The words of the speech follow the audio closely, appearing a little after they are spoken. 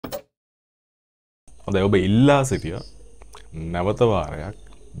හොඳයි ඔබ ඉල්ලා සිටිය නැවත වාරයක්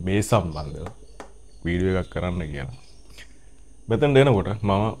මේ සම්බන්ධව වීඩියෝ එකක් කරන්න කියලා. මෙතෙන් දෙනකොට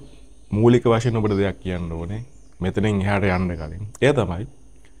මම මූලික වශයෙන් ඔබට දෙයක් කියන්න ඕනේ. මෙතනින් එහාට යන්න කලින්. ඒ තමයි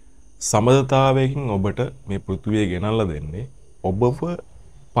සමදතාවයකින් ඔබට මේ පෘථිවිය ගෙනල්ලා දෙන්නේ ඔබව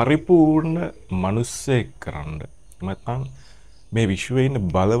පරිපූර්ණ මිනිසෙක් කරන්න. නැත්නම් මේ විශ්වයේ ඉන්න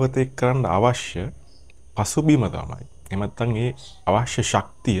බලවතෙක් කරන්න අවශ්‍ය පසුබිම තමයි. එහෙම නැත්නම් ඒ අවශ්‍ය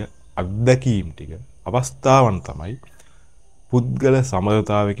ශක්තිය අත්දැකීම් ටික අවස්ථාවන් තමයි පුද්ගල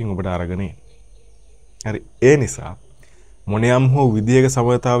සමදතාවයකින් ඔබට අරගෙන එන්නේ. හරි ඒ නිසා මොනියම් හෝ විදියක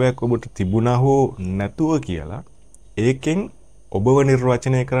සමදතාවයක් ඔබට තිබුණා හෝ නැතුව කියලා ඒකෙන් ඔබව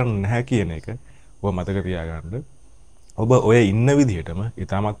නිර්වචනය කරන්න නැහැ කියන එක ඔබ මතක තියාගන්න. ඔබ ඔය ඉන්න විදිහටම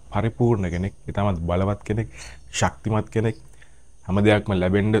ඊටමත් පරිපූර්ණ කෙනෙක්, ඊටමත් බලවත් කෙනෙක්, ශක්තිමත් කෙනෙක්, හැම දෙයක්ම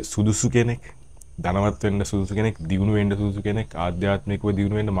ලැබෙන්න සුදුසු කෙනෙක්, ධනවත් වෙන්න සුදුසු කෙනෙක්, දියුණු වෙන්න සුදුසු කෙනෙක්, ආධ්‍යාත්මිකව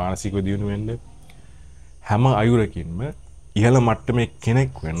දියුණු වෙන්න, මානසිකව දියුණු වෙන්න හැම අයුරකින්ම ඉහළ මට්ටමේ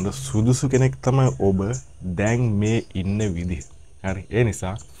කෙනෙක් වෙන්න සුදුසු කෙනෙක් තමයි ඔබ දැන් මේ ඉන්න විදිහ. හරි. ඒ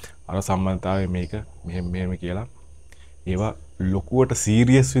නිසා අර සම්බන්ධතාවය මේක මෙහෙම කියලා ඒවා ලොකුවට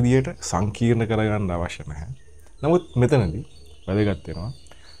සීරියස් විදියට සංකීර්ණ කරගන්න අවශ්‍ය නැහැ. නමුත් මෙතනදී වැදගත් වෙනවා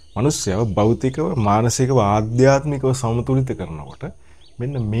මිනිස්සයව භෞතිකව, මානසිකව, ආධ්‍යාත්මිකව සමතුලිත කරනකොට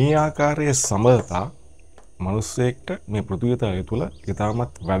මෙන්න මේ ආකාරයේ සමතා මිනිස්සෙක්ට මේ පෘථිවිය තුළ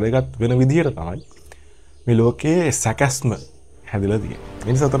ඉතාමත් වැදගත් වෙන විදියට තමයි මේ ලෝකයේ සැකස්ම හැදිලා තියෙන්නේ.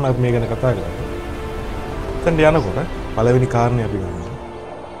 ඒ නිසා තමයි අපි මේ ගැන කතා කරන්නේ. දැන් යනකොට පළවෙනි කාරණේ අපි ගන්නවා.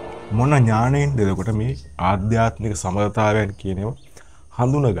 මොන ඥාණයෙන් දෙනකොට මේ ආධ්‍යාත්මික සමතාවයන් කියන ඒවා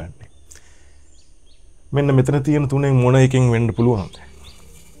හඳුනගන්නේ. මෙන්න මෙතන තියෙන තුනෙන් මොන එකකින් වෙන්න පුළුවන්ද?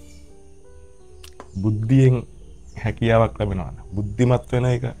 බුද්ධියෙන් හැකියාවක් ලැබෙනවද? බුද්ධිමත් වෙන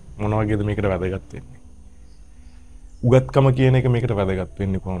එක මොන වගේද මේකට වැදගත් වෙන්නේ? උගත්කම කියන එක මේකට වැදගත්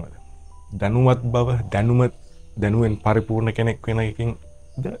වෙන්නේ කොහොමද? දැනුවත් බව, දැනුවෙන් පරිපූර්ණ කෙනෙක් වෙන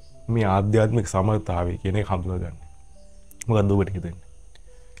එකකින්ද මේ ආධ්‍යාත්මික සමතාවය කියන එක හඳුනගන්නේ. මොකක්ද ඔබට හිතෙන්නේ?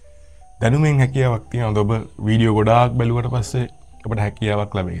 දැනුමෙන් හැකියාවක් තියෙනවද? ඔබ වීඩියෝ ගොඩාක් බැලුවට පස්සේ ඔබට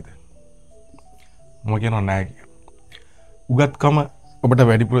හැකියාවක් ලැබෙයිද? මම කියනවා නෑ කියලා. උගත්කම ඔබට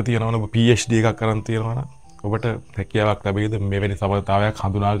වැඩිපුර තියෙනවනේ, ඔබ PhD එකක් කරන් තියෙනවා නම් ඔබට හැකියාවක් ලැබෙයිද මෙවැනි සමතාවයක්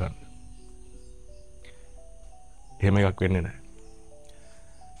හඳුනා ගන්න? එහෙම එකක් වෙන්නේ නැහැ.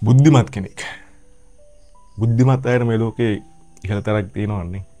 බුද්ධිමත් කෙනෙක්. බුද්ධිමත් අයර මේ ලෝකේ ඉහළ තරක්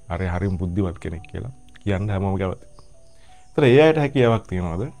තියෙනවන්නේ. හරිම බුද්ධිමත් කෙනෙක් කියලා කියන්න හැමෝම කැමතියි. ඒතර ඒ අයට හැකියාවක්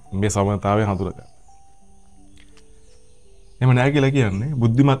තියනවාද මේ සමතාවය හඳුනගන්න? එහෙම නැහැ කියලා කියන්නේ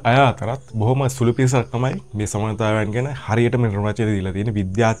බුද්ධිමත් අය අතරත් බොහොම සුළු පිරිසක් තමයි මේ සමතාවයන් ගැන හරියටම නිර්වචනය දීලා තියෙන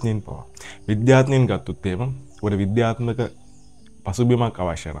විද්‍යාඥයින් පවා. විද්‍යාඥයින් ගත්තොත් එහෙම ඔබට විද්‍යාත්මක පසුබිමක්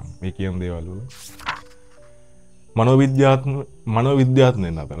අවශ්‍ය නම් මේ කියන දේවල් වල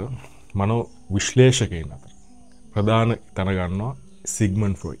මනෝවිද්‍යාඥයින් අතර, මනෝ විශ්ලේෂකයන් අතර ප්‍රධාන තැන ගන්නවා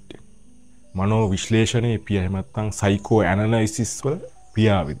සිග්මන්ඩ් ෆ්‍රොයිඩ්. මනෝ විශ්ලේෂණයේ පියා, එහෙම නැත්නම් සයිකෝ ඇනලයිසිස් වල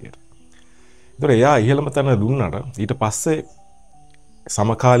පියා විදියට. ඒතර එයා ඉහළම තැන දුන්නාට ඊට පස්සේ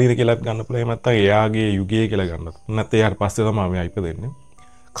සමකාලීන කියලා ගන්න පුළුවන්. එහෙම නැත්නම් එයාගේ යුගයේ කියලා ගන්නත්. නැත්නම් එයාට පස්සේ තමයි මෙයා ඉපදෙන්නේ.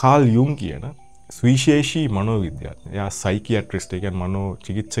 කාල් යුන් කියන සුවිශේෂී මනෝවිද්‍යාඥයා. එයා සයිකියාට්‍රිස්ට්, ඒ කියන්නේ මනෝ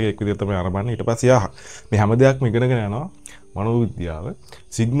චිකිත්සකයෙක් විදියට තමයි ආරම්භන්නේ. ඊට පස්සේ එයා මේ හැම දෙයක්ම ඉගෙනගෙන යනවා මනෝවිද්‍යාව.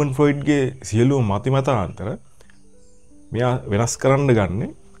 සිග්මන්ඩ් ෆ්‍රොයිඩ්ගේ සියලුම මතිමතාන්තර මෙයා වෙනස් කරන්න ගන්නේ.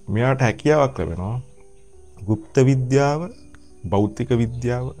 මෙයාට හැකියාවක් ලැබෙනවා গুপ্ত විද්‍යාව, භෞතික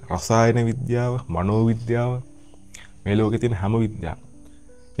විද්‍යාව, රසායන විද්‍යාව, මනෝවිද්‍යාව, මේ ලෝකේ තියෙන හැම විද්‍යාවක්.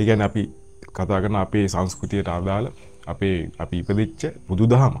 ඒ කියන්නේ අපි කතා කරන අපේ සංස්කෘතියට අදාළ අපි ඉපදෙච්ච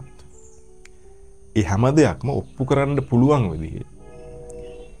බුදුදහමත් ඒ හැම දෙයක්ම ඔප්පු කරන්න පුළුවන් විදිහේ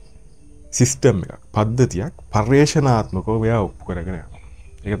සිස්ටම් එකක්, පද්ධතියක් පර්යේෂණාත්මකව මෙයා ඔප්පු කරගෙන යනවා.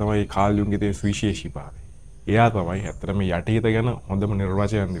 ඒක තමයි කාල් යුන්ගේ තියෙන සුවිශේෂීභාවය. එයා තමයි ඇත්තටම යටිහිත ගැන හොඳම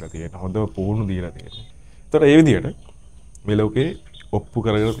නිර්වචනය දීලා තියෙන්නේ, හොඳම පුහුණු දීලා තියෙන්නේ. ඒතර ඒ විදිහට මේ ලෝකේ ඔප්පු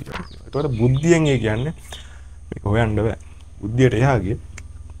කරගෙන තියෙනවා. ඒතකොට බුද්ධියෙන් ඒ කියන්නේ මේක හොයන්න බෑ. බුද්ධියට එහා ගිය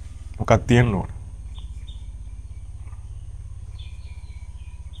මොකක්ද තියෙන්න ඕන?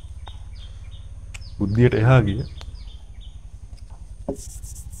 බුද්ධියට එහා ගිය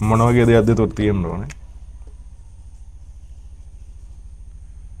මොන වගේ දෙයක්ද ඒතකොට තියෙන්න ඕනේ?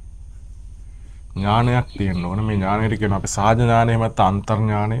 ඥානයක් තියෙන්න ඕන. මේ ඥානයට කියන අපි සාධ ඥානය මත අන්තර්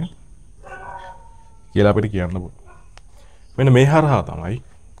ඥානය කියලා අපිට කියන්න පුළුවන්. මෙන්න මේ හරහා තමයි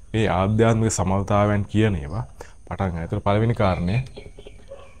මේ ආධ්‍යාත්මික සමතාවයන් කියන ඒවා පටන් ගන්න. ඒතර පළවෙනි කාරණය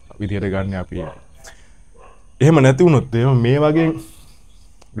විදියට ගන්න අපි. එහෙම නැති වුණොත් එහෙම මේ වගේ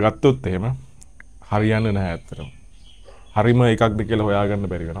ගත්තොත් එහෙම හරියන්නේ නැහැ ඇත්තටම. හරිම එකක්ද කියලා හොයාගන්න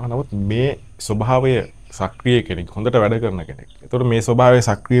බැරි වෙනවා. නමුත් මේ ස්වභාවය සක්‍රිය කෙනෙක්, හොඳට වැඩ කරන කෙනෙක්. ඒතකොට මේ ස්වභාවය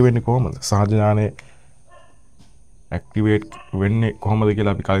සක්‍රිය වෙන්නේ කොහොමද? සහජ ඥානයේ ඇක්ටිවේට් වෙන්නේ කොහොමද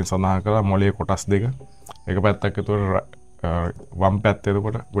කියලා අපි කලින් සඳහන් කරා. මොළයේ කොටස් දෙක. එක පැත්තක් එතකොට වම් පැත්තේ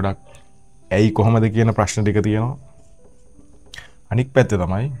එතකොට ගොඩක් ඇයි කොහොමද කියන ප්‍රශ්න ටික තියෙනවා. අනික් පැත්තේ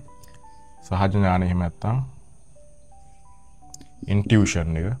තමයි සහජ ඥානය එහෙම නැත්නම්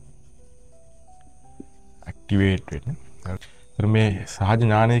ඉන්ටියුෂන් එක ඇක්ටිවේට් වෙන්නේ. මේ සහජ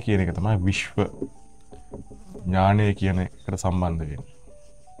ඥානය කියන එක තමයි විශ්ව ඥානය කියන එකට සම්බන්ධ වෙන්නේ.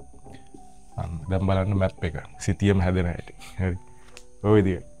 දැන් බලන්න මැප් එක සිතියම හැදෙන හැටි. හරි. ඔය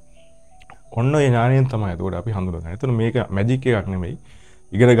විදියට. ඔන්න ඔය ඥානයෙන් තමයි එතකොට අපි හඳුනගන්නේ. එතන මේක මැජික් එකක් නෙමෙයි.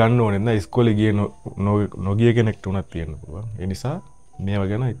 ඉගෙන ගන්න ඕනේ නැත්නම් ඉස්කෝලේ ගියේ නොගිය කෙනෙක්ට උනත් තියෙන්න පුළුවන්. ඒ නිසා මේව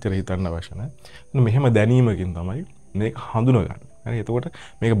ගැන එච්චර හිතන්න අවශ්‍ය නැහැ. මෙහෙම දැනීමකින් තමයි මේක හඳුනගන්නේ. හරි. එතකොට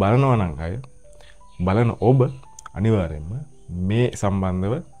මේක බලනවා නම් අය බලන ඔබ අනිවාර්යෙන්ම මේ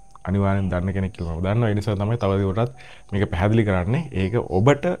සම්බන්ධව අනිවාර්යෙන් දන්න කෙනෙක් කියලා මම දන්නවා. ඒ නිසා තමයි තවදුරටත් මේක පැහැදිලි කරන්නේ. ඒක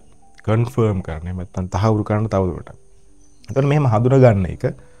ඔබට කන්ෆර්ම් කරන්න. නැත්නම් තහවුරු කරන්න තවදුරටත්. එතකොට මෙහෙම හඳුනගන්න එක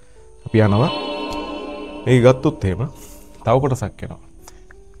අපි යනවා මේක ගත්තොත් එහෙම තව කොටසක් එනවා.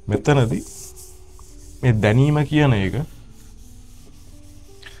 මෙතනදී මේ දැනීම කියන එක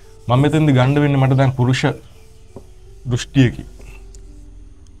මම මෙතෙන්දී ගන්න වෙන්නේ මට දැන් පුරුෂ දෘෂ්ටියකින්.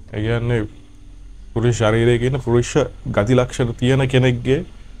 ඒ කියන්නේ පුරුෂ ශරීරයේ කියන පුරුෂ ගති ලක්ෂණ තියෙන කෙනෙක්ගේ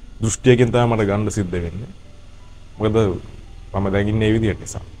දෘෂ්ටියකින් තමයි මට ගන්න සිද්ධ වෙන්නේ. මොකද මම දැන් ඉන්නේ මේ විදිහට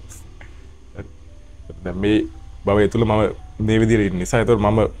නිසා. දැන් මේ භවය තුල මම මේ විදිහට ඉන්න නිසා ඒතකොට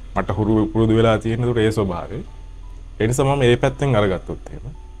මම මට පුරුදු වෙලා තියෙන ඒතකොට ඒ ස්වභාවය. ඒ නිසා මම මේ පැත්තෙන් අරගත්තොත්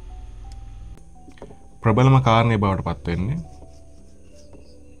එහෙම ප්‍රබලම කාරණේ බවට පත් වෙන්නේ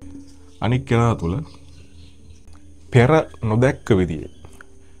අනික් කෙනා තුල පෙර නොදැක්ක විදිහේ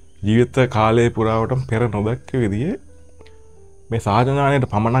ජීවිත කාලයේ පුරාවටම පෙර නොදැක්ක විදිහේ මේ සහජ ඥානයට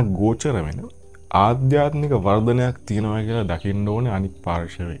පමණක් ගෝචර වෙන ආධ්‍යාත්මික වර්ධනයක් තියෙනවා කියලා දකින්න ඕනේ අනික්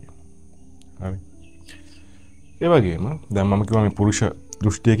පාර්ශවයේ. හරි. ඒ වගේම දැන් මම කිව්වා මේ පුරුෂ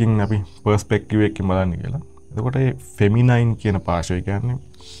දෘෂ්ටියකින් අපි පර්ස්පෙක්ටිව් එකකින් බලන්න කියලා. එතකොට මේ ෆෙමිනයින් කියන පාර්ශවය කියන්නේ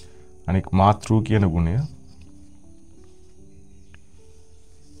අනික් මාතෘ කියන ගුණය.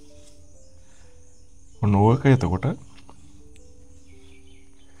 ඔනෝක එතකොට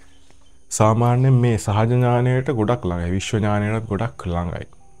සාමාන්‍යයෙන් මේ සහජ ඥානයට ගොඩක් ළඟයි. විශ්ව ඥානයටත් ගොඩක් ළඟයි.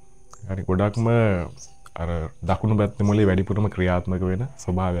 හරි ගොඩක්ම අර දකුණු පැත්තේ මොලේ වැඩිපුරම ක්‍රියාත්මක වෙන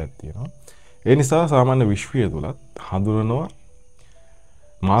ස්වභාවයක් තියෙනවා. ඒ නිසා සාමාන්‍ය විශ්වය තුලත් හඳුනනවා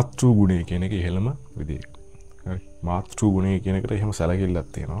මාතෘ ගුණය කියන එක ඉහළම විදිහට. හරි. මාතෘ ගුණය කියන එකට එහෙම සැලකිල්ලක්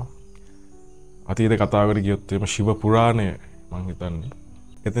තියෙනවා. අතීත කතාවකට කියොත් එහෙම ශිව පුරාණය මම හිතන්නේ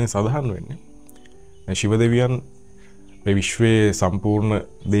එතන සඳහන් වෙන්නේ. දැන් ශිව දෙවියන් මේ විශ්වයේ සම්පූර්ණ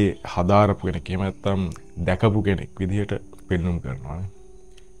දේ හදාරපු කෙනෙක්. එහෙම නැත්නම් දැකපු කෙනෙක් විදිහට පෙන්වුම් කරනවා.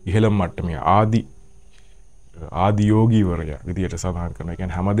 ඉහළම මට්ටමේ ආදි යෝගීවරයා විදියට සඳහන් කරනවා. ඒ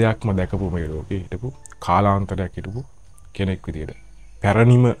කියන්නේ හැම දෙයක්ම දැකපු මේ ලෝකේ හිටපු කාලාන්තරයක් හිටපු කෙනෙක් විදියට.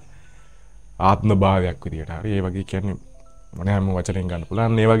 පැරණිම ආත්ම භාවයක් විදියට. හරි. ඒ වගේ කියන්නේ මොන හැම වචනෙන් ගන්න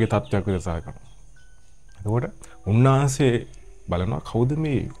පුළුවන්. ඒ වගේ තත්ත්වයක් විදියට සලකනවා. එතකොට උන්වහන්සේ බලනවා කවුද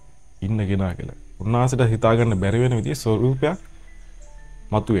මේ ඉන්න කෙනා කියලා. උන්වහන්සේට හිතා ගන්න බැරි වෙන විදිහේ ස්වරූපයක්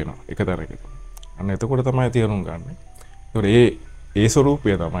මතුවෙනවා එකතරකට. අන්න එතකොට තමයි තේරුම් ගන්න. ඒතකොට ඒ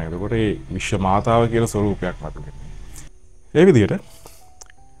ස්වරූපය තමයි එතකොට ඒ විශ්ව මාතාව කියන ස්වරූපයක් මතුවෙන්නේ. ඒ විදිහට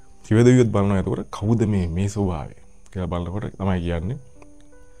ශිව දෙවියොත් බලනවා එතකොට කවුද මේ ස්වභාවය කියලා බලනකොට තමයි කියන්නේ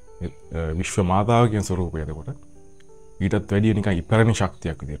විශ්ව මාතාව කියන ස්වරූපය. එතකොට ඊටත් වැඩිය නිකන් ඉපැරණි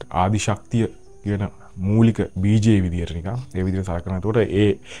ශක්තියක් විදිහට ආදි ශක්තිය කියන මූලික බීජයේ විදිහට නිකන් ඒ විදිහට සලකනවා. එතකොට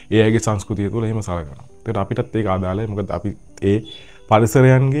ඒ අයගේ සංස්කෘතිය තුළ එහෙම සලකනවා. ඒකට අපිටත් ඒක ආදාළයි. මොකද අපි ඒ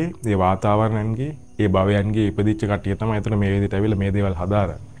පරිසරයන්ගේ, ඒ වාතාවරණයන්ගේ, ඒ භවයන්ගේ ඉපදිච්ච කට්ටිය තමයි එතන මේ විදිහට ඇවිල්ලා මේ දේවල්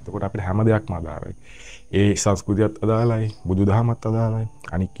හදාරන්නේ. එතකොට අපිට හැම දෙයක්ම අදාළයි. ඒ සංස්කෘතියත් අදාළයි, බුදුදහමත් අදාළයි,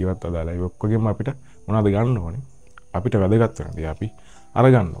 අනික් ඒවාත් අදාළයි. ඒ ඔක්කොගෙම අපිට මොනවද ගන්න ඕනේ? අපිට වැදගත් වෙන දේ අපි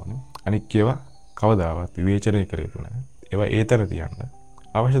අරගන්න ඕනේ. අනික් ඒවා කවදාවත් විවේචනය කර යුතු නැහැ. ඒවා ඒ තැන තියන්න.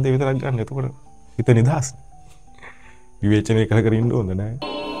 අවශ්‍ය දේ විතරක් ගන්න. එතකොට හිත නිදහස්. විවේචනය කර ඉන්න ඕනේ නැහැ.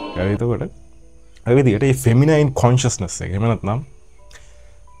 ඒ එතකොට ඒ විදිහට මේ ෆෙමිනයින් කොන්ෂස්නස් එක එහෙම නැත්නම්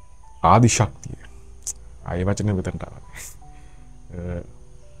ආදි ශක්තිය. ආයේ වචනේ මෙතනට ආවා.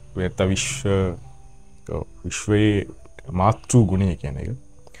 වෙත විශ්වයේ මාතෘ ගුණය කියන එක.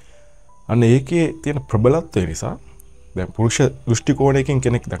 අන්න ඒකේ තියෙන ප්‍රබලත්වය නිසා දැන් පුරුෂ දෘෂ්ටි කෝණයකින්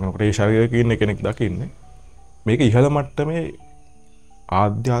කෙනෙක් දකිනකොට ඒ ශරීරයක ඉන්න කෙනෙක් දකින්නේ මේක ඉහළ මට්ටමේ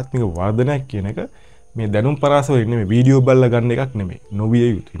ආධ්‍යාත්මික වර්ධනයක් කියන එක මේ දැනුම් පරාසවල ඉන්නේ මේ වීඩියෝ බලලා ගන්න එකක් නෙමෙයි. නොවිය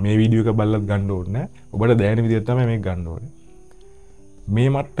යුතුයි. මේ වීඩියෝ එක බලලත් ගන්න ඕනේ නැහැ. ඔබට දැනෙන විදිහට තමයි මේක ගන්න ඕනේ. මේ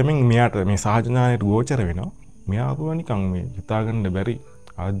මට්ටමින් මෙයාට මේ සහජ ඥානයට ගෝචර වෙනවා. මෙයා තුල නිකන් මේ හිතා ගන්න බැරි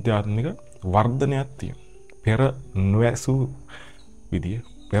ආධ්‍යාත්මික වර්ධනයක් තියෙනවා. පෙර නොඇසු විදිය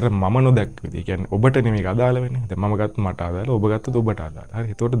පෙර මම නොදැක්ක විදිහ. කියන්නේ ඔබට නෙමෙයි අදාළ වෙන්නේ. දැන් මම ගත්ත මට අදාළ, ඔබ ගත්තත් ඔබට අදාළ. හරි.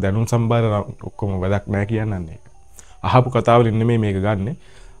 ඒතකොට දැනුම් සම්භාර ඔක්කොම වැඩක් නැහැ කියන්නන්නේ ඒක. අහපු කතාවලින් නෙමෙයි මේක ගන්නෙ.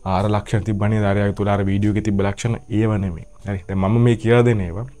 ආර ලක්ෂණ තිබ්බනේ දාරයාගේ තුල අර වීඩියෝ එකේ තිබ්බ ලක්ෂණ ඒව නෙමෙයි. හරි. දැන් මම මේ කියලා දෙන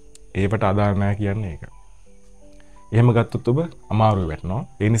ඒවා ඒවට අදාළ නැහැ කියන්නේ ඒක. එහෙම ගත්තොත් ඔබ අමාරුවේ වැටෙනවා.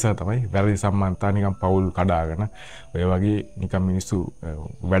 ඒ නිසා තමයි වැරදි සම්මානතා නිකන් පවුල් කඩාගෙන ඔය වගේ නිකන් මිනිස්සු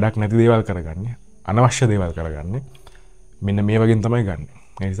වැඩක් නැති දේවල් කරගන්නේ. අනවශ්‍ය දේවල් කරගන්නේ. මෙන්න මේ වගේන් තමයි ගන්න.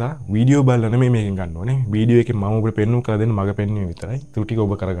 ඒ නිසා වීඩියෝ බලලා නෙමෙයි මේකෙන් ගන්න ඕනේ. වීඩියෝ එකෙන් මම ඔබට පෙන්වන්න කරලා දෙන්න මග පෙන්වීම විතරයි. ත්‍රුටි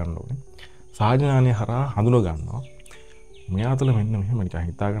ඔබ කරගන්න ඕනේ. සාධනානේ හරහා හඳුන ගන්නවා. මෙයා තුළ මෙන්න මෙහෙම නිකන්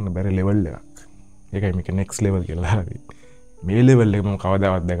හිතා ගන්න බැරි ලෙවල් එකක්. ඒකයි මේක next level කියලා හරි. මේ ලෙවල් එක මම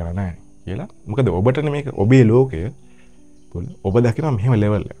කවදාවත් දැකලා නැහැ කියලා. මොකද ඔබට මේක ඔබේ ලෝකය තුළ ඔබ දකිනවා මෙහෙම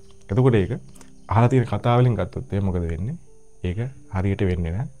ලෙවල් එක. එතකොට ඒක අහලා තියෙන කතා වලින් ගත්තොත් එහෙනම් මොකද වෙන්නේ? ඒක හරියට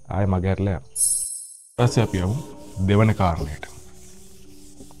වෙන්නේ නැහැ. ආයෙ මග ඇරලා යනවා. ඊපස්සේ අපි යමු දෙවන කාරණයට.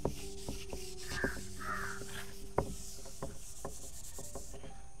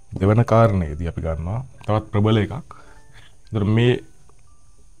 දෙවන කාරණේදී අපි ගන්නවා තවත් ප්‍රබල එකක්. ඒතර මේ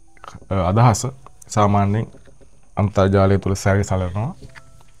අදහස සාමාන්‍යයෙන් අන්තර්ජාලය තුල සැරිසලනවා.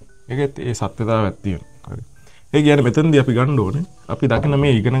 ඒකෙත් ඒ සත්‍යතාවයක් තියෙනවා. හරි. ඒ කියන්නේ මෙතනදී අපි ගන්න ඕනේ අපි දකින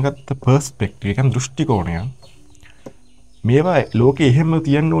මේ ඉගෙනගත්ත පර්ස්පෙක්ටිව් එක දෘෂ්ටි කෝණය මේවා ලෝකේ එහෙම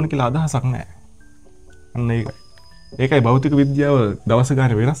තියන්න ඕන කියලා අදහසක් නැහැ. අන්න ඒකයි. ඒකයි භෞතික විද්‍යාව දවස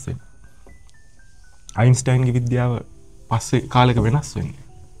ගානේ වෙනස් වෙන්නේ. අයින්ස්ටයින්ගේ විද්‍යාව පස්සේ කාලෙක වෙනස් වෙන්නේ.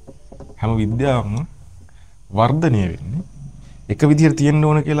 හැම විද්‍යාවක්ම වර්ධනය වෙන්නේ එක විදිහට තියෙන්න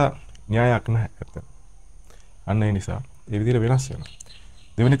ඕන කියලා න්‍යායක් නැහැ ඇත්තට. අන්න ඒ නිසා ඒ විදිහට වෙනස් වෙනවා.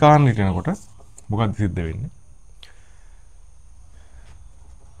 දෙවෙනි කාරණේට යනකොට මොකක්ද සිද්ධ වෙන්නේ?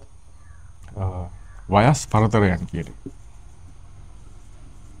 වයස් පරතරයන් කියන්නේ.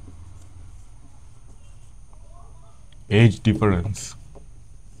 age difference.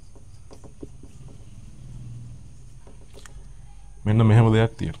 මෙන්න මෙහෙම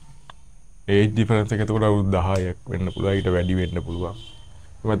දෙයක් තියෙනවා. age difference එක එතකොට අවුරුදු 10ක් වෙන්න පුළුවන්, ඊට වැඩි වෙන්න පුළුවන්.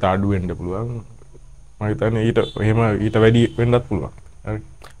 එහෙම අඩු වෙන්න පුළුවන්. මම හිතන්නේ ඊට වැඩි වෙන්නත් පුළුවන්. හරි.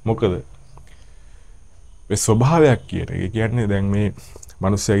 මොකද මේ ස්වභාවයක් කියන එක කියන්නේ දැන් මේ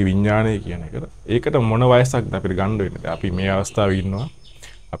මිනිස්යාගේ විඥානය කියන එකට ඒකට මොන වයසක්ද අපිට ගන්න වෙන්නේ? අපි මේ අවස්ථාවේ ඉන්නවා.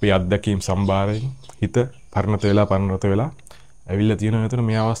 අපි අත්දැකීම් සම්භාරයෙන් හිත පරණත වෙලා ඇවිල්ලා තියෙනවා විතර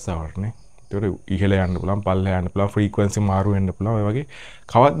මේ අවස්ථාවටනේ. ඒතකොට ඉහළ යන්න පුළුවන්, පල්ලෙහා යන්න පුළුවන්, ෆ්‍රීකවන්සි මාරු වෙන්න පුළුවන්. ඔය වගේ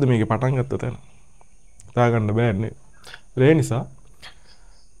කවද්ද මේක පටන් ගත්ත තැන? හිතා ගන්න බෑනේ. ඒ නිසා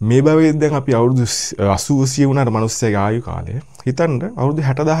මේ භවයේ දැන් අපි අවුරුදු 80 වුණාට මිනිස්සයාගේ ආයු කාලය හිතන්න අවුරුදු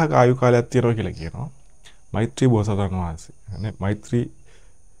 60000ක ආයු කාලයක් තියෙනවා කියලා කියනවා. මෛත්‍රී බෝසතාණන් වහන්සේ. නේ මෛත්‍රී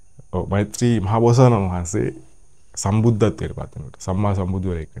මහ බෝසතාණන් වහන්සේ සම්බුද්ධත්වයට පත් වෙනකොට සම්මා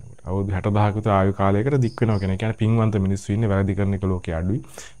සම්බුදුවරයෙක් වෙනකොට අවුරුදු 60000ක විතර ආයු කාලයකට දික් වෙනවා කියන එක. කියන්නේ පින්වන්ත මිනිස්සු ඉන්නේ වැරදි කරන එක ලෝකේ අඩුයි.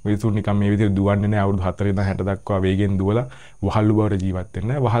 මිනිසුන් නිකන් මේ විදිහට දුවන්නේ නැහැ අවුරුදු 4 ඉඳන් 60 දක්වා වේගෙන් දුවලා වහල්ලු බවට ජීවත් වෙන්නේ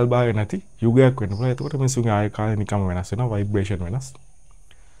නැහැ. වහල් භාගය නැති යුගයක් වෙන්න පුළුවන්. එතකොට මිනිසුන්ගේ ආයු කාලය නිකම්ම වෙනස් වෙනවා. ভাইබ්‍රේෂන් වෙනස්.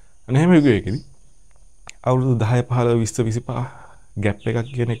 අනේ එහෙම යුගයකදී අවුරුදු 10 15 20 25 ગેප්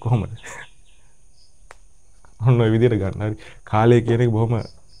එකක් කියන්නේ කොහොමද? ඔන්න ඔය විදිහට ගන්න. හරි. කාලය කියන එක බොහොම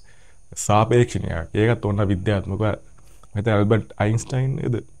සාපේක්ෂණයක්. ඒකත් ඔන්න විද්‍යාත්මකව මම ඇල්බර්ට් අයින්ස්ටයින්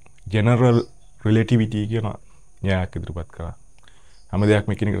නේද ජෙනරල් රිලේටිවිටි කියන න්‍යායක් ඉදිරිපත් කරා. හැම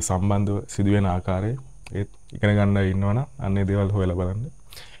දෙයක්ම එකිනෙකට සම්බන්ධව සිදුවෙන ආකාරය ඒත් ඉගෙන ගන්න ඉන්නවනම් අන්නේ දේවල් හොයලා බලන්න.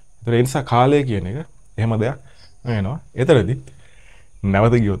 ඒතර ඒ නිසා කාලය කියන එක එහෙම දෙයක් වෙනවා. ඒතරදී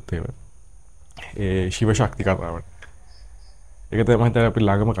නැවත ගියොත් ඒ ශිව ශක්ති කතාවට. ඒක තමයි හිතන්නේ අපි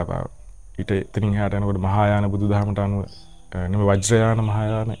ළඟම කතාව. ඊට එතනින් එහාට යනකොට මහායාන බුදුදහමට අනුව නෙමෙයි වජ්‍රයාන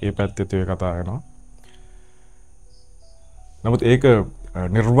මහායාන ඒ පැත්තේ ඒ කතාව වෙනවා. නමුත් ඒක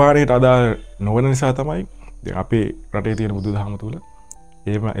නිර්වාණයට අදාළ නොවන නිසා තමයි අපේ රටේ තියෙන බුදුදහම තුල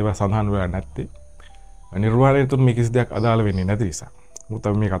ඒවා සඳහන් වෙලා නැත්තේ. නිර්වාණයට තුන මේ කිසි දෙයක් අදාළ වෙන්නේ නැති නිසා. මොකද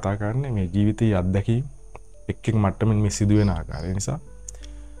අපි මේ කතා කරන්නේ මේ ජීවිතයේ අත්දැකීම් එක් මට්ටමින් මේ සිදුවෙන ආකාරය නිසා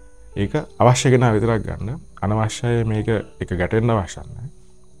ඒක අවශ්‍ය කෙනා විතරක් ගන්න. අනවශ්‍යයි මේක එක ගැටෙන්න අවශ්‍ය නැහැ.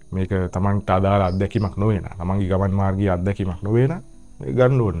 මේක තමන්ට අදාළ අත්දැකීමක් නොවේ නා. තමන්ගේ ගමන් මාර්ගයේ අත්දැකීමක් නොවේ නා. මේක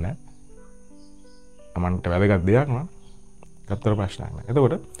ගන්න ඕනේ නැහැ. තමන්ට වැදගත් දෙයක් නා. ගත්තර ප්‍රශ්නයක් නැහැ.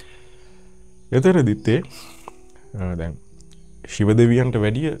 එතකොට එතරදිත් දැන් ශිව දෙවියන්ට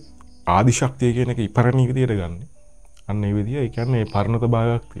වැඩිය ආදි ශක්තිය කියන එක ඉපරණී විදියට ගන්න. අන්න ඒ විදිය ඒ කියන්නේ පරණත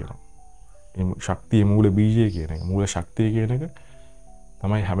භාවයක් තියෙනවා. මේ ශක්තියේ මූල බීජය කියන එක, මූල ශක්තිය කියන එක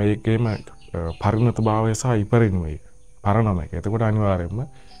තමයි හැම එකේම පරිණත භාවය සහ ඉපරිණුව එක. පරණම එක. එතකොට අනිවාර්යයෙන්ම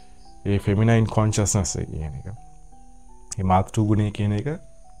ඒ ෆෙමිනයින් කොන්ෂස්නස් කියන එක. මේ මාතෘ ගුණය කියන එක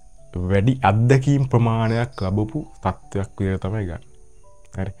වැඩි අත්දැකීම් ප්‍රමාණයක් ලැබපු තත්ත්වයක් විදිහට තමයි ගන්න.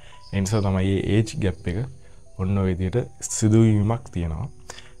 හරි. ඒ නිසා තමයි මේ ඒජ් ગેප් එක ඔන්න ඔය විදිහට සිදුවීමක් තියෙනවා.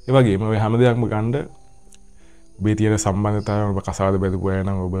 ඒ වගේම ඔය හැම දෙයක්ම ගන්න ඔබේ තියෙන සම්බන්ධතාවය ඔබ කසාද බැඳපු අය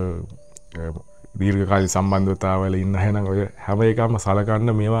නම් ඔබ දීර්ඝකාලීන සම්බන්ධතාවවල ඉන්න අය නම් ඔය හැම එකක්ම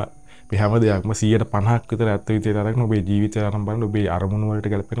සලකන්න මේවා මේ හැම දෙයක්ම 150ක් විතර ඇත්ත විදිහට අරගෙන ඔබේ ජීවිතය අරන් බලන්න ඔබේ අරමුණු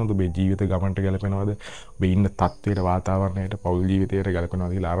වලට ගැලපෙනවද ඔබේ ජීවිත ගමනට ගැලපෙනවද ඔබේ ඉන්න තත්ත්වයට වාතාවරණයට පෞල් ජීවිතයට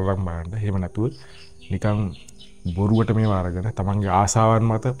ගැලපෙනවද කියලා අරන් බලන්න. එහෙම නැතුව නිකන් බොරුවට මේවා අරගෙන තමන්ගේ ආසාවන්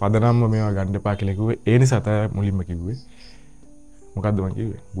මත පදනම්ම මේවා ගන්න එපා කියලා කිව්වේ. ඒ නිසා තමයි මුලින්ම කිව්වේ. මොකද්ද මම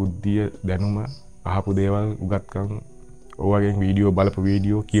කිව්වේ? බුද්ධිය, දැනුම, අහපු දේවල්, උගත්කම්, ඔයගෙන් වීඩියෝ බලපු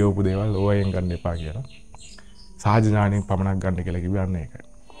වීඩියෝ, කියවපු දේවල් ඔයගෙන් ගන්න එපා කියලා. සහජ ඥාණයෙන් පමණක් ගන්න කියලා කිව්වේ අන්න ඒකයි.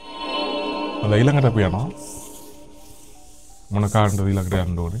 හොඳයි ඊළඟට අපි යනවා මොන කාරණාද ඊළඟට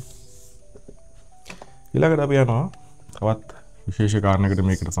යන්න ඕනේ? ඊළඟට අපි යනවා තවත් විශේෂ කාරණයකට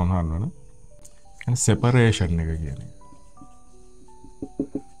මේකට සඳහන් වෙන separation එක කියන්නේ.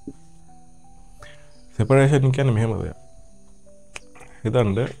 separation කියන්නේ මෙහෙම දෙයක්.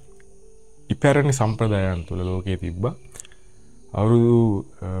 හිතන්න ඉපැරණි සම්ප්‍රදායන් තුළ ලෝකයේ තිබ්බා අවුරුදු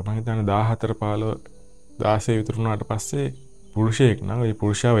මම හිතන්නේ 14 15 16 විතර වුණාට පස්සේ පුරුෂයෙක් නම් ඒ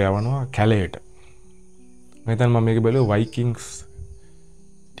පුරුෂයාව යවනවා කැලේට. මම හිතන්නේ මම මේක බැලුවා වයිකින්ග්ස්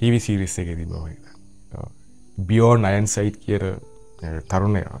TV series එකේ තිබ්බා වගේ. Beyond Ironside කියන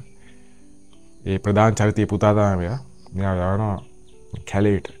තරුණයා ඒ ප්‍රධාන චරිතයේ පුතා තමයි මෙයා. මෙයා යවනවා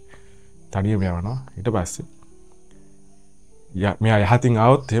කැලේට. තනියම යවනවා. ඊට පස්සේ මෙයා යහතින්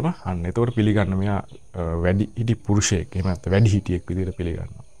ආවොත් එහෙම අන්න එතකොට පිළිගන්න මෙයා වැඩි හිටි පුරුෂයෙක්. එහෙම නැත්නම් වැඩි හිටියෙක් විදිහට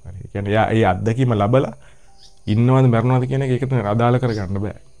පිළිගන්නවා. හරි. ඒ කියන්නේ එයා ඒ අත්දැකීම ලබලා ඉන්නවද මරනවද කියන එක ඒකට අදාළ කරගන්න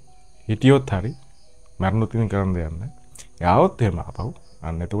බෑ. හිටියොත් හරි මරනොත් ඉතින් කරන්න දෙයක් නැහැ. එයාවොත් එහෙම ආපහු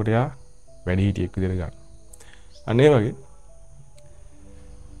අන්න එතකොට එයා වැඩි හිටියෙක් විදිහට ගන්න. අන්න ඒ වගේ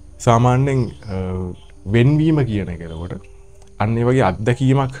සාමාන්‍යයෙන් වෙන්වීම කියන එක එතකොට අන්න ඒ වගේ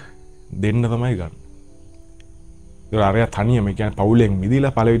අත්දැකීමක් දෙන්න තමයි ගන්න. ඒක අරයා තනියම කියන්නේ පවුලෙන්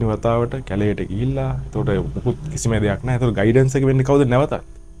මිදිලා පළවෙනි වතාවට කැලේට ගිහිල්ලා එතකොට මොකුත් කිසිම දෙයක් නැහැ. එතකොට ගයිඩන්ස් එක වෙන්නේ කවුද නැවතත්?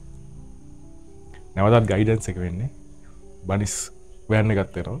 නැවතත් ගයිඩන්ස් එක වෙන්නේ බනිස් වෑන්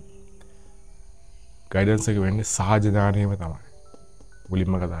එකක් වෙනවා. ගයිඩන්ස් එක වෙන්නේ සහජ ඥානයම තමයි.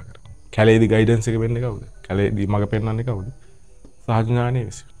 මුලින්ම කතා කරමු. කැලේදී ගයිඩන්ස් එක වෙන්නේ කවුද? කැලේදී මඟ පෙන්වන්නේ කවුද? සහජ ඥානය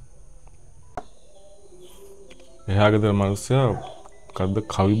විසින්. එහාගද මනුස්සයා කද්ද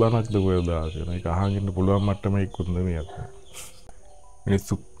කවි බණක්ද කොහෙදා කියලා. ඒක අහන් ඉන්න පුළුවන් මට්ටමේ ඉක්කුත් නෙමෙයි අත.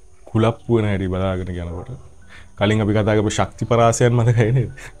 මිනිස්සු කුලප්පු වෙන හැටි බලාගෙන යනකොට කලින් අපි කතා කරපු ශක්ති පරාසයන් මතකයි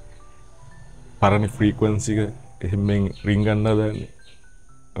නේද? පරණ ෆ්‍රීකවන්සි එක එහෙමෙන් රින් ගන්න හදන්නේ.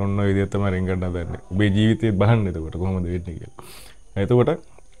 ඔන්න ඔය විදිහට තමයි රින් ගන්න හදන්නේ. ඔබේ ජීවිතේ බලන්න එතකොට කොහොමද වෙන්නේ කියලා. එතකොට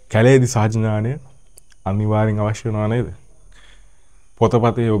කැලේදී සහජ ඥානය අනිවාර්යෙන් අවශ්‍ය වෙනවා නේද?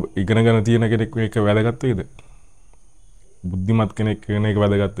 පොතපතේ ඉගෙනගෙන තියෙන කෙනෙක් මේක වැදගත් වේද? බුද්ධිමත් කෙනෙක් කියන එක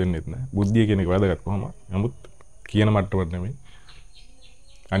වැදගත් වෙන්නේ නැහැ. බුද්ධිය කියන එක වැදගත් කොහොමද? නමුත් කියන මට්ටමට නෙමෙයි.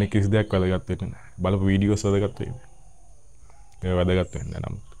 අනික කිසි දෙයක් වැදගත් වෙන්නේ නැහැ. බලපු වීඩියෝස් වැදගත් වෙන්නේ. ඒක වැදගත් වෙන්නේ නැහැ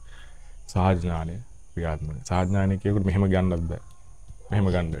නමුත්. සහජ ඥානය ක්‍රියාත්මක. සහජ ඥානය කියනකොට මෙහෙම ගන්නත් බෑ. මෙහෙම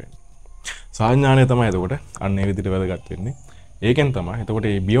ගන්න වෙන්නේ. සහජ ඥානය තමයි එතකොට අන්න ඒ විදිහට වැදගත් වෙන්නේ. ඒකෙන් තමයි එතකොට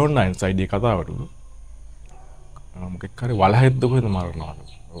මේ Beyond Ironside කතාවට මොකෙක් හරි වලහෙක්ද කොහෙද මරනවා.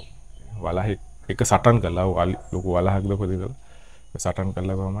 වලහෙක් එක සටන් කළා ලොකු වලහක් දකොද ඉතල සටන්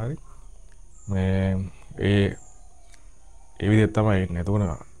කළා කොහම හරි මේ ඒ විදිහට තමයි ඉන්නේ.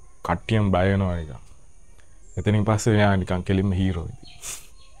 එතකොට කට්ටියම බය වෙනවා නිකන්. එතනින් පස්සේ එයා නිකන් කෙලින්ම හීරෝ ඉතින්.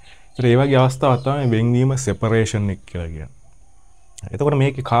 ඒ වගේ අවස්ථාවක් තමයි වෙන්වීම සෙපරේෂන් එක කියලා කියන්නේ. එතකොට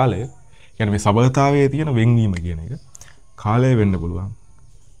මේකේ කාලය කියන්නේ මේ සබඳතාවයේ තියෙන වෙන්වීම කියන එක කාලය වෙන්න පුළුවන්.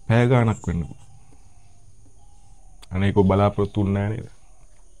 පැය ගාණක් වෙන්න පුළුවන්. අනේක බලාපොරොත්තු වෙන්නේ නැහැ නේද?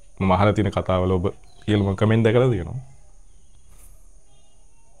 මම අහලා තියෙන කතාවල ඔබ කියලා කමෙන්ට් දැකලා තියෙනවා.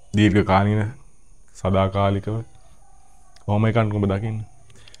 දීර්ඝ කාලීන සදාකාලිකව කොහොම එකක් ඔබ දකින්නේ.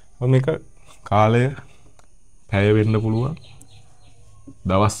 මේක කාලය පැය වෙන්න පුළුවන්.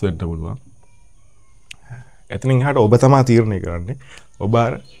 දවස් වෙන්න පුළුවන්. එතනින් එහාට ඔබ තමයි තීරණය කරන්නේ. ඔබ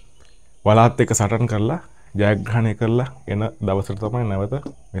අර වලාත් එක්ක සටන් කරලා ජයග්‍රහණය කරලා එන දවසට තමයි නැවත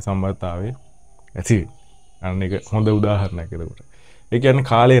මේ සම්බන්ධතාවය ඇති වෙන්නේ. අන්න ඒක හොඳ උදාහරණයක් ඒකට. ඒ කියන්නේ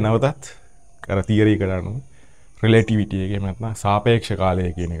කාලය නැවතත් අර තියරි එකට අනුව රිලේටිවිටි එකේ නැත්නම් සාපේක්ෂ කාලය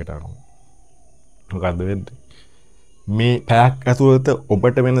කියන එකට අනුව මොකද්ද වෙන්නේ? මේ පැයක් ඇතුළත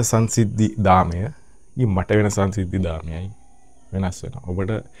ඔබට වෙන සංසිද්ධි දාමය මට වෙන සංසිද්ධි දාමයයි වෙනස් වෙනවා.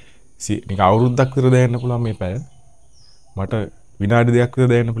 ඔබට නිකන් අවුරුද්දක් විතර දැනෙන්න පුළුවන් මේ පැය. මට විනාඩි දෙකක්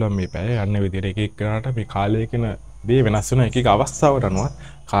විතර දැනෙන්න පුළුවන් මේ පැය. අන්න විදිහට එක එක්කනට මේ කාලය කියන දේ වෙනස් වෙන එක එක අවස්ථාවට අනුව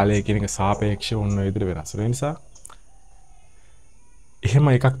කාලය කියන එක සාපේක්ෂව ඔන්න ඔය විදිහට වෙනස් වෙන නිසා එහෙම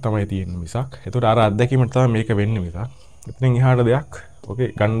එකක් තමයි තියෙන්නේ මිසක්. ඒතකොට අර අත්දැකීමට තමයි මේක වෙන්නේ මිසක්. එතනින් එහාට දෙයක්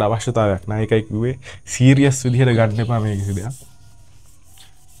ඕකේ ගන්න අවශ්‍යතාවයක් නැහැ. ඒකයි කිව්වේ සීරියස් විදිහට ගන්න එපා මේ කිසි දෙයක්.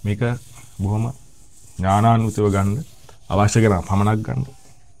 මේක බොහොම ඥානාන්විතව ගන්න අවශ්‍ය කරන පමණක් ගන්න.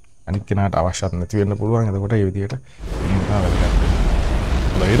 අනිත් කෙනාට අවශ්‍යත් නැති වෙන්න පුළුවන්. එතකොට මේ විදිහට මේක වැදගත්.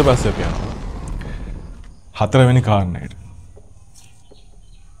 ඊට පස්සේ අපි යනවා හතරවෙනි කාරණයට.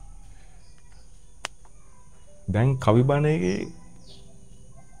 දැන් කවි බණේගේ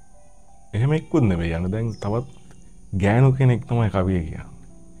එහෙම එක්කුත් නෙවෙයි යන දැන් තවත් ගෑනු කෙනෙක් තමයි කවිය කියන්නේ.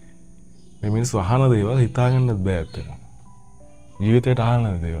 මේ මිනිස්සු අහන දේවල් හිතාගන්නත් බෑ ඇත්තටම. ජීවිතේට අහන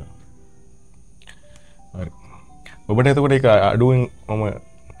දේවල්. හරි. ඔබට එතකොට ඒක අඩුවෙන් මම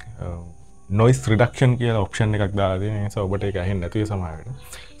noise reduction කියලා ඔප්ෂන් එකක් දාලා තියෙන නිසා ඔබට ඒක ඇහෙන්නේ නැතුවේ සමහරකට.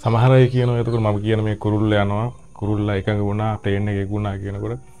 සමහර අය කියනවා එතකොට මම කියන මේ කුරුල්ල යනවා කුරුල්ලා එකඟ වුණා ප්ලේන් එකේ ගුණා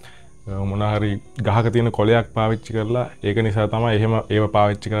කියනකොට මොන හරි ගහක තියෙන කොලයක් පාවිච්චි කරලා ඒක නිසා තමයි එහෙම ඒව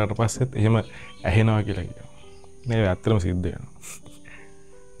පාවිච්චි කරාට පස්සෙත් එහෙම ඇහෙනවා කියලා කියනවා. මේ ඇත්තටම සිද්ධ වෙනවා.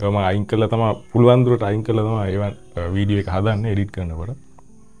 ඒක මම අයින් කළා තමයි පුළුවන් දුරට අයින් කළා තමයි ඒව වීඩියෝ එක හදන්නේ එඩිට් කරනකොට.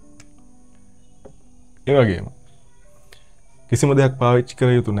 ඒ වගේම කිසිම දෙයක් පාවිච්චි කර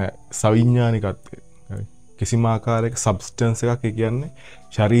යුතු නැහැ සවිඥානිකත්වය. හරි. කිසිම ආකාරයක සබ්ස්ටන්ස් එකක් ඒ කියන්නේ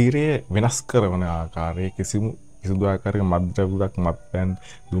ශරීරයේ වෙනස් කරන ආකාරයේ කිසිදු ආකාරයක මත්ද්‍රව්‍යයක් මත්පැන්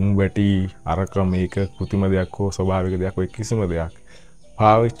දුම් වැටි අරක මේක කෘතිම දෙයක් හෝ ස්වභාවික දෙයක් ඔය කිසිම දෙයක්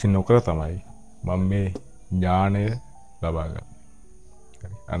පාවිච්චි නොකර තමයි මම මේ ඥාණය ලබා ගන්නේ.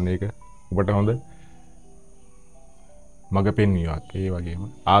 හරි. අන්න ඒක ඔබට හොඳ මඟ පෙන්වීමක්. ඒ වගේම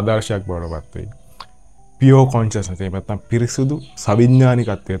ආදර්ශයක් බවට පත් වෙයි. pure consciousness එක නැත්නම් පිරිසුදු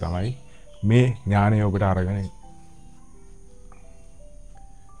සවිඥානිකත්වය තමයි මේ ඥානය ඔබට අරගෙන එන්නේ.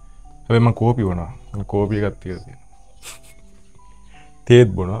 හැබැයි මම කෝපි වුණා. කෝපි එකක් තියෙනවා. තේත්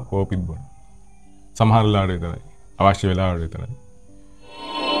බොනවා, කෝපිත් බොනවා. සමහර වෙලාවට විතරයි. අවශ්‍ය වෙලාවට විතරයි.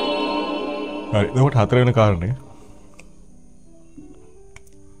 හරි. එතකොට හතරවෙනි කාරණය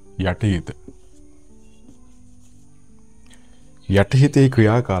යටිහිත. යටිහිතේ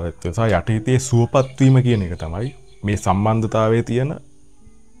ක්‍රියාකාරීත්වය සහ යටිහිතේ සුවපත් වීම කියන එක තමයි මේ සම්බන්ධතාවයේ තියෙන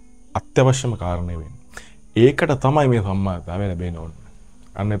අත්‍යවශ්‍යම කාරණය වෙන්නේ. ඒකට තමයි මේ සම්බන්ධතාවය ලැබෙන්න ඕනේ.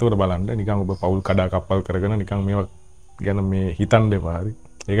 අන්න එතකොට බලන්න නිකන් ඔබ පවුල් කඩා කප්පල් කරගෙන නිකන් මේවා ගැන මේ හිතන්න එපා. හරි.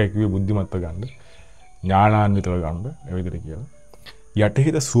 ඒකයි කිව්වේ බුද්ධිමත්ව ගන්න. ඥානාන්විතව ගන්න. ඒ විදිහට කියලා.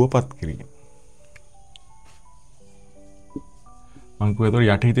 යටිහිත සුවපත් කිරීම. මං කිව්වා ඒතකොට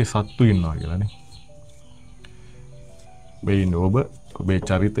යටිහිතේ සත්තු ඉන්නවා කියලානේ. මේ ඔබේ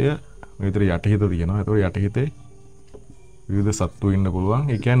චරිතය විතර යටිහිත තියෙනවා. ඒතකොට යටිහිතේ විවිධ සත්තු ඉන්න පුළුවන්.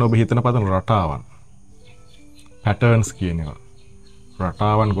 ඒ කියන්නේ ඔබ හිතන පදන රටාවන්. පැටර්න්ස් කියනවා.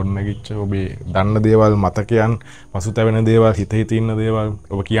 රටාවන් ගොඩනැගිච්ච ඔබේ දන්න දේවල් මතකයන් පසුතැවෙන දේවල් හිත හිත ඉන්න දේවල්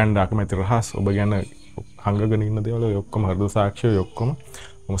ඔබ කියන්න අකමැති රහස් ඔබ ගැන හංගගෙන ඉන්න දේවල් ඔය ඔක්කොම හෘද සාක්ෂි ඔය ඔක්කොම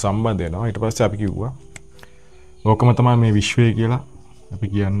සම්බන්ධ වෙනවා. ඊට පස්සේ අපි කිව්වා ඕකම තමයි මේ විශ්වය කියලා අපි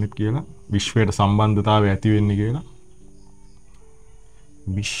කියන්නේ කියලා විශ්වයට සම්බන්ධතාවය ඇති වෙන්නේ කියලා.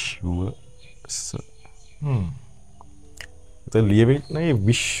 විශ්වස එතන ලියවෙන්නේ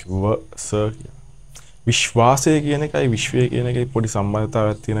විශ්වස කියලා. විශ්වාසය කියන එකයි විශ්වය කියන එකයි පොඩි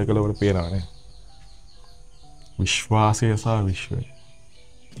සම්බන්ධතාවයක් තියෙන කියලා ඔබට පේනවා නේ. විශ්වාසය සහ විශ්වය.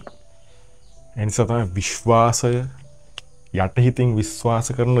 එනිසා තමයි විශ්වාසය යටිහිතින්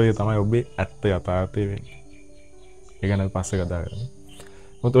විශ්වාස කරන ඔය තමයි ඔබේ ඇත්ත යථාර්ථය වෙන්නේ. ඒ ගැන පස්සේ කතා කරමු.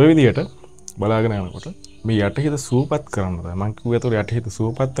 මොකද ඔය විදිහට බලාගෙන යනකොට මේ යටිහිත සූපත් කරන්න තමයි මම කිව්වේ ඒතොර යටිහිත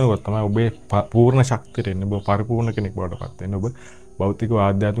සූපත් කරනකොට තමයි ඔබේ පූර්ණ ශක්තියට එන්නේ. ඔබ පරිපූර්ණ කෙනෙක් බවට පත් වෙන්නේ. ඔබ භෞතික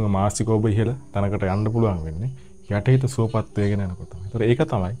ආධ්‍යාත්මික මානසික ඔබ ඉහළ තැනකට යන්න පුළුවන් වෙන්නේ යටිහිත සූපත් වේගෙන යනකොට තමයි. ඒතොර ඒක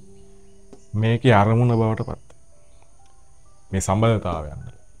තමයි මේකේ අරමුණ බවට පත් මේ සම්බන්ධතාවයන්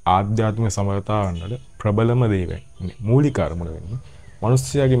ආධ්‍යාත්මික සම්බන්ධතාවයන් වල ප්‍රබලම දේ වෙන්නේ මූලික අරමුණ වෙන්නේ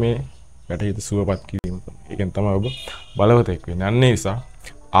මිනිස්යාගේ මේ යටිහිත සූපත් කිරීම තමයි. ඒකෙන් තමයි ඔබ බලවතෙක් වෙන්නේ. අන්න ඒ නිසා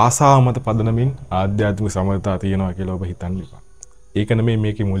ආසාව මත පදනමින් ආධ්‍යාත්මික සම්බන්ධතාව තියෙනවා කියලා ඔබ හිතන්න එපා. ඒක නෙමෙයි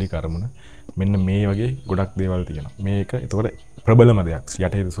මේකේ මූලික අරමුණ. මෙන්න මේ වගේ ගොඩක් දේවල් තියෙනවා. මේක එතකොට ප්‍රබලම දෙයක්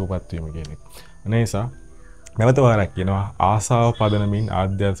යටිහිත සූපත් වීම කියන්නේ. ඒ නිසා නැවත වාරයක් කියනවා ආසාව පදනමින්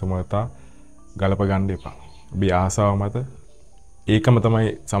ආධ්‍යාත්මික සම්බන්ධතාව ගලප ගන්න එපා. ඔබේ ආසාව මත ඒකම තමයි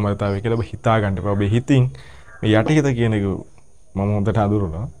සම්බන්ධතාවය කියලා ඔබ හිතා ගන්න එපා. ඔබේ හිතින් මේ යටිහිත කියන එක මම හොඳට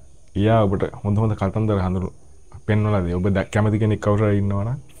හඳුනනවා. එයා ඔබට හොඳ කතන්දර පෙන්වලා දෙයි. ඔබ කැමති කෙනෙක් කවුරු හරි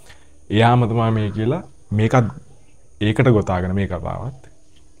ඉන්නවනම් එයාම තමයි මේ කියලා මේකත් ඒකට ගොතාගෙන මේ කතාවත්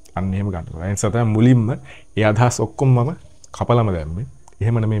අන්න එහෙම ගන්න ඕනේ. ඒ නිසා තමයි මුලින්ම ඒ අදහස් ඔක්කොම මම කපලම දැම්මේ.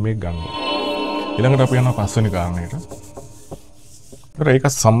 එහෙම නෙමෙයි මේක ගන්න. ඊළඟට අපි යනවා පස්වෙනි කාරණේට. ඒක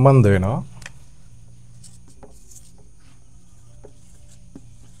සම්බන්ධ වෙනවා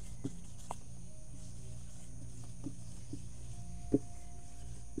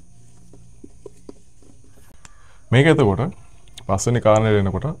මේක එතකොට පස්වෙනි කාරණේ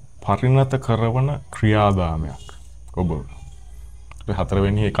වෙනකොට පරිණත කරවන ක්‍රියාදාමයක් ඔබ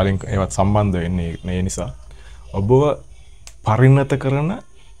හතරවෙනි කලින් ඒවත් සම්බන්ධ වෙන්නේ මේ නිසා ඔබව පරිණත කරන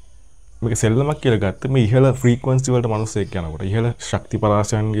මේක සෙල්ලමක් කියලා ගත්ත මේ ඉහළ ෆ්‍රීකවන්සි වලට මිනිස්සෙක් යනකොට ඉහළ ශක්ති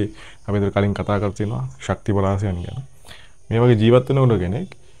පරාසයන්ගේ අපි ඒතර කලින් කතා කරලා තියෙනවා ශක්ති පරාසයන් ගැන මේ වගේ ජීවත් වෙනකොට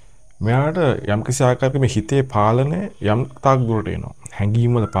කෙනෙක් මෙයාට යම් කිසි ආකාරයක මේ හිතේ පාලනය යම් තාක් දුරට එනවා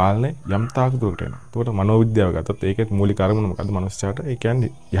හැඟීම් වල පාලනය යම් තාක් දුරට එනවා එතකොට මනෝවිද්‍යාව ගත්තත් ඒකෙත් මූලික අරමුණ මොකද්ද මනුස්සයාට ඒ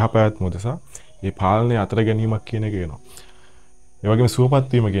කියන්නේ යහපැවැත්ම උදෙසා මේ පාලනය අතර ගැනීමක් කියන එක එනවා ඒ වගේම සුවපත්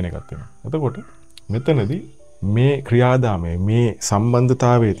වීම කියන එකක් වෙනවා එතකොට මෙතනදී මේ ක්‍රියාදාමයේ මේ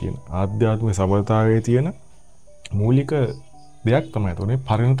සම්බන්ධතාවයේ තියෙන ආධ්‍යාත්මික සබඳතාවයේ තියෙන මූලික දෙයක් තමයි එතකොට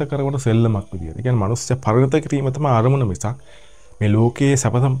පරිණත කරවන සෙල්ලමක් විදියට. ඒ කියන්නේ මනුස්සය පරිණත කිරීම තමයි අරමුණ මිසක් මේ ලෝකයේ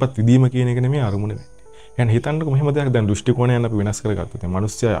සැප සම්පත් විදීම කියන එක නෙමෙයි අරමුණ වෙන්නේ. يعني හිතන්නකො මෙහෙම දෙයක් දැන් දෘෂ්ටි කෝණයෙන් අපි වෙනස් කරගත්තොත්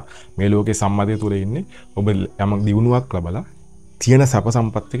මනුස්සයා මේ ලෝකයේ සම්මතය තුල ඉන්නේ ඔබ යමක් දියුණුවක් ලබලා තියෙන සැප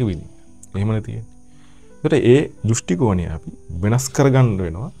සම්පත් එක විඳින්න. එහෙමනේ තියෙන්නේ. ඒකට ඒ දෘෂ්ටි කෝණය අපි වෙනස් කරගන්න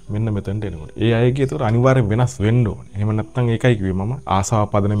වෙනවා මෙන්න මෙතනට එනකොට. ඒ අයගේ ඒතර අනිවාර්යෙන් වෙනස් වෙන්න ඕනේ. එහෙම නැත්නම් ඒකයි කිව්වේ මම ආසාව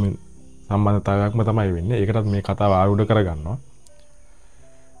පදනමින් සම්බන්ධතාවයක්ම තමයි වෙන්නේ. ඒකටත් මේ කතාව ආරූඪ කරගන්නවා.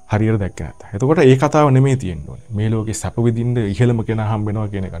 හරියට දැක්කේ නැත්නම්. එතකොට ඒ කතාව නෙමෙයි තියෙන්න ඕනේ. මේ ලෝකේ සැප විඳින්න ඉහළම කෙනා හම්බ වෙනවා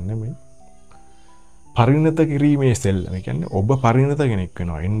කියන එක නෙමෙයි. පරිණත කිරීමේ සෙල්ලම. ඒ කියන්නේ ඔබ පරිණත කෙනෙක්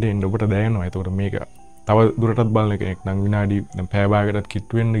වෙනවා. එන්න එන්න ඔබට දැනෙනවා. එතකොට මේක තව දුරටත් බලන කෙනෙක් නම් විනාඩි දැන් පැය භාගයකටත්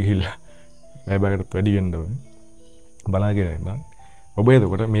කිට්ටු වෙන්න ගිහිල්ලා පැය භාගයකටත් වැඩි වෙන්න ඕනේ. බලාගෙන ඉන්න. ඔබ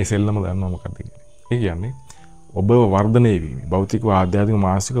එතකොට මේ සෙල්ලම දන්නවා මොකක්ද කියන්නේ. ඒ කියන්නේ ඔබව වර්ධනය වීම, භෞතික ආධ්‍යාත්මික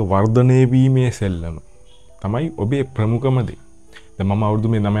මානසික වර්ධනය වීමේ සෙල්ලම තමයි ඔබේ ප්‍රමුඛම දේ. දැන් මම අවුරුදු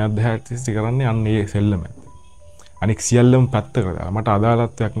මේ 9 කරන්නේ අන්න ඒ සෙල්ලම. අනික සියල්ලම පැත්තකට දාලා මට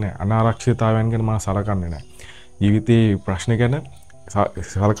අදාළත්වයක් නැහැ. අනාරක්ෂිතතාවයන් ගැන මම සලකන්නේ නැහැ. ජීවිතේ ප්‍රශ්න ගැන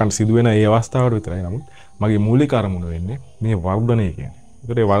සලකන්න සිදුවෙන ඒ අවස්ථාවට විතරයි. නමුත් මගේ මූලික අරමුණ වෙන්නේ මේ වර්ධනය කියන්නේ.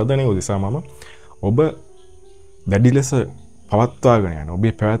 ඒකට ඒ වර්ධනය උදෙසා මම ඔබ දැඩි ලෙස පවත්වාගෙන යන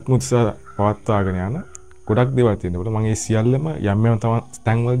ඔබේ පැවැත්ම උදෙසා පවත්වාගෙන යන ගොඩක් දේවල් තියෙනකොට මම මේ සියල්ලම යම් යම්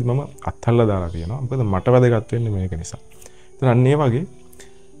තැන්වලදී මම අත්හල්ලා දාලා තියෙනවා. මොකද මට වැදගත් වෙන්නේ මේක නිසා. ඒතර අන්න ඒ වගේ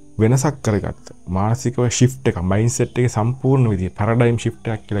වෙනසක් කරගත්ත මානසිකව ෂිෆ්ට් එකක් මයින්ඩ්සෙට් එකේ සම්පූර්ණ විදිය පැරඩයිම් ෂිෆ්ට්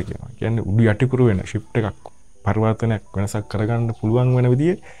එකක් කියලා කියනවා. කියන්නේ උඩු යටිකුරු වෙන ෂිෆ්ට් එකක් පරිවර්තනයක් වෙනසක් කරගන්න පුළුවන් වෙන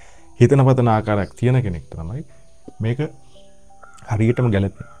විදිය හිතන පතන ආකාරයක් තියෙන කෙනෙක්ට තමයි මේක හරියටම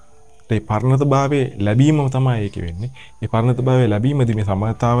ගැලපෙන්නේ. ඒ පරිණතභාවයේ ලැබීමම තමයි ඒක වෙන්නේ. ඒ පරිණතභාවයේ ලැබීමදී මේ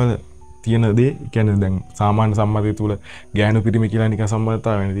සමතාවල තියෙන දේ කියන්නේ දැන් සාමාන්‍ය සම්මතය තුල ගෑනු පිරිමි කියලා නිකන්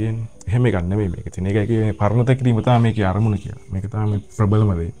සම්මතතාව වෙන තියෙන්නේ. එහෙම එකක් නෙමෙයි මේක තියෙන. ඒක කියන්නේ පරිණත කිරීම තමයි මේකේ අරමුණ කියලා. මේක තමයි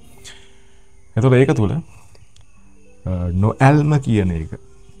ප්‍රබලම දේ. එතකොට ඒක තුල නොඇල්ම කියන එක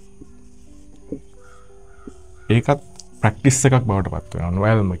ඒකත් ප්‍රැක්ටිස් එකක් බවට පත් වෙනවා.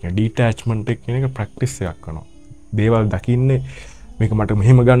 නොඇල්ම කියන්නේ ඩිටැච්මන්ට් එක කියන එක ප්‍රැක්ටිස් එකක් කරනවා. දේවල් දකින්නේ මේක මට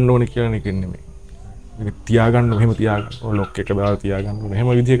මෙහෙම ගන්න ඕනේ කියලා නෙක නෙමෙයි. මේක තියාගන්න මෙහෙම තියාගන්න ලොක් එක දාලා තියාගන්න ඕනේ. එහෙම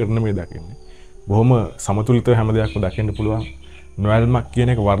විදිහකට නෙමෙයි දකින්නේ. බොහොම සමතුලිතව හැම දෙයක්ම දකින්න පුළුවන්. නොඇල්මක් කියන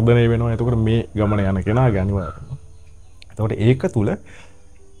එක වර්ධනය වෙනවා. එතකොට මේ ගමන යන කෙනා අනිවාර්යයෙන්ම. එතකොට ඒක තුල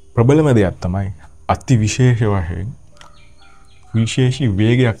ප්‍රබලම දෙයක් තමයි අති විශේෂ වශයෙන් විශේෂී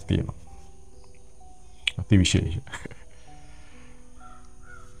වේගයක් තියෙනවා. අති විශේෂ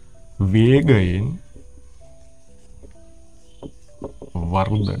වේගයෙන්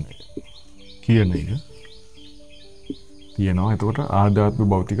වර්ධනය කියන එක තියෙනවා. එතකොට ආධ්‍යාත්මික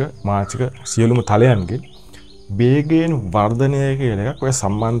භෞතික මානසික සියලුම තලයන්ගේ වේගයෙන් වර්ධනය කියන එකක් ඔය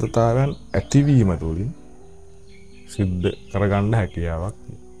සම්බන්ධතාවයන් ඇතිවීම තුළින් සිද්ධ කරගන්න හැකියාවක්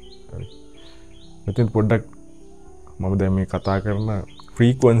තියෙනවා. හරි. මෙතෙන් පොඩ්ඩක් මම දැන් මේ කතා කරන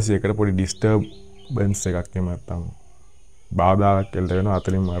ෆ්‍රීකවන්සි එකට පොඩි ඩිස්ටර්බන්ස් එකක් එහෙම නැත්නම් බාධාවක් එල්ල වෙනවා.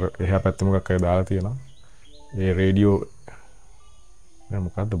 අතලින්ම අර එහා පැත්තේ මොකක් හරි දාලා තියෙනවා. ඒ රේඩියෝ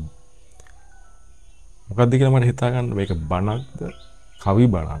මොකද්ද කියලා මට හිතා ගන්න මේක බණක්ද කවි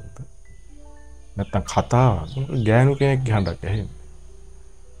බණක්ද නැත්නම් කතාවක් ගෑනු කෙනෙක්ගේ හඬක් ඇහෙන්නේ.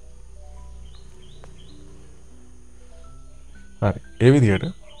 හරි ඒ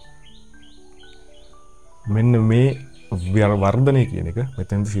විදිහට මෙන්න මේ වර්ධනය කියන එක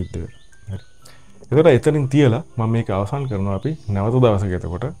මෙතෙන්ද සිද්ධ වෙනවා. හරි. ඒකට එතනින් තියලා මම මේක අවසන් කරනවා. අපි නැවත දවසක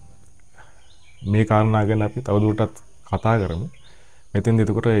එතකොට මේ කාරණා ගැන අපි තවදුරටත් කතා කරමු. මෙතෙන්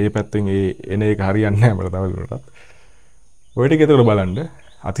එතකොට මේ පැත්තෙන් එන එක හරියන්නේ නැහැ මට තවදුරටත්. ඔය ටික එතකොට බලන්න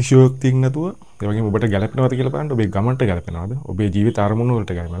අතිශයෝක්තියක් නැතුව ඒ වගේම ඔබට ගැළපෙනවද කියලා බලන්න. ඔබේ ගමනට ගැළපෙනවද? ඔබේ ජීවිත අරමුණු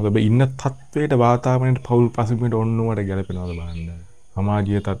වලට ගැළපෙනවද? ඔබ ඉන්න තත්වයට වාතාවරණයට පෞල් පසුබිමට ඔන්නෝවට ගැළපෙනවද බලන්න.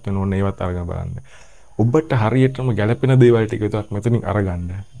 සමාජීය තත්ත්වෙන ඕන ඒවත් අරගෙන බලන්න. ඔබට හරියටම ගැළපෙන දේවල් ටික විතරක් මෙතනින්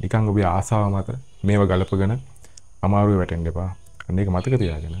අරගන්න. නිකන් ඔබේ ආසාව මත මේව ගලපගෙන අමාරුවේ වැටෙන්න එපා. අන්න ඒක මතක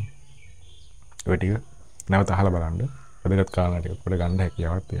තියාගන්න. ඔය ටික නැවත අහලා බලන්න. වැදගත් කාරණා ටිකක් අපිට ගන්න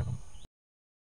හැකියාවක් තියෙනවා.